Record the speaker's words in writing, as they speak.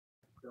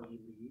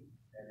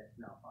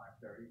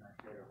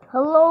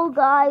Hello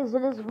guys,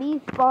 it is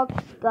me, Fox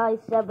Guy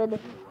 7.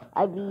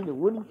 I mean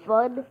Woody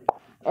Fun,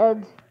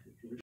 and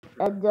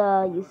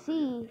you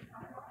see,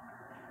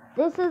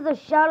 this is a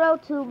shout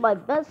out to my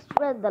best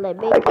friend that I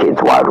made. A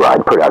Kids Wild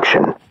Ride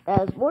production.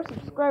 Has more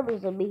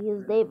subscribers than me.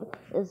 His name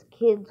is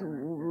Kids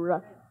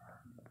Wild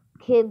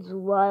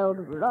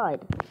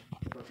Ride.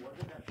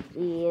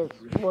 He has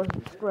more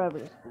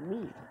subscribers than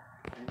me,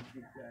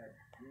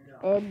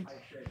 and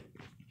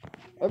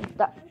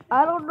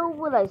I don't know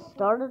when I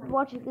started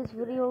watching his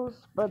videos,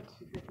 but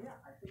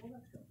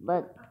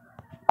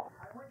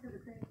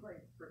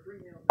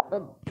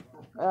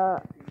uh,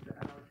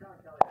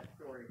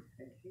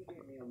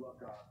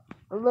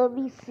 let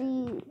me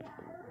see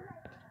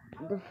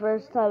the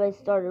first time I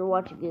started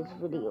watching his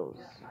videos.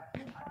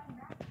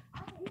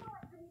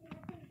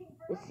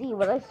 You see,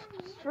 when I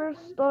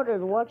first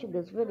started watching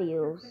his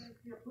videos,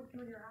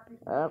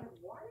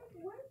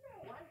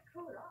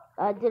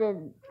 I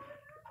didn't,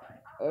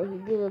 he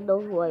didn't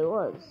know who I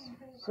was,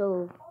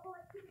 so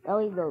now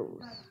he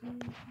knows.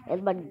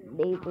 And my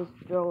name was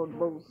drawn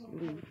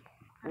mostly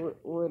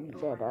when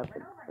that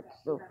happened, but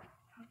still,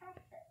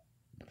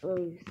 let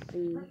me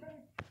see.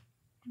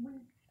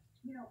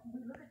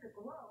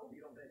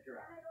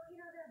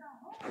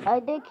 I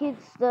think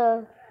it's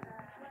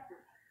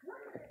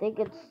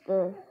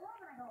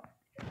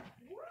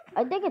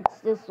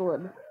this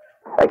one.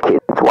 A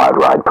Kids Wild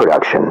Ride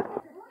production.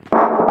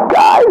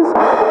 Guys,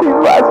 these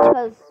last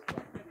Because,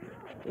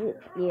 2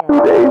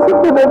 days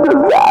have been a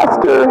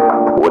disaster.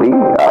 Woody,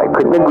 I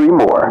couldn't agree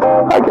more.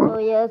 So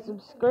yeah,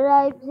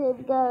 subscribe to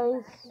him,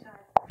 guys.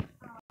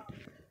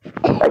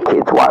 A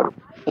Kids Wild.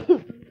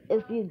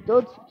 If you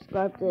don't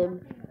subscribe to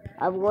him,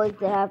 I'm going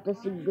to have to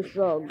sing the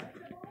song.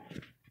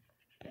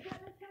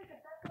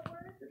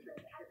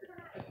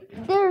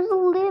 There's a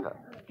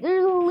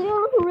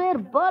little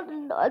red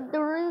button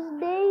under his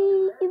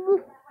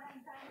name.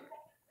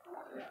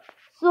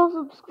 So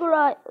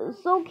subscribe.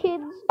 So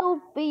kids,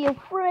 don't be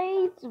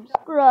afraid.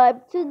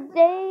 Subscribe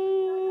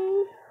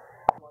today.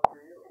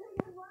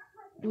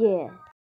 Yeah.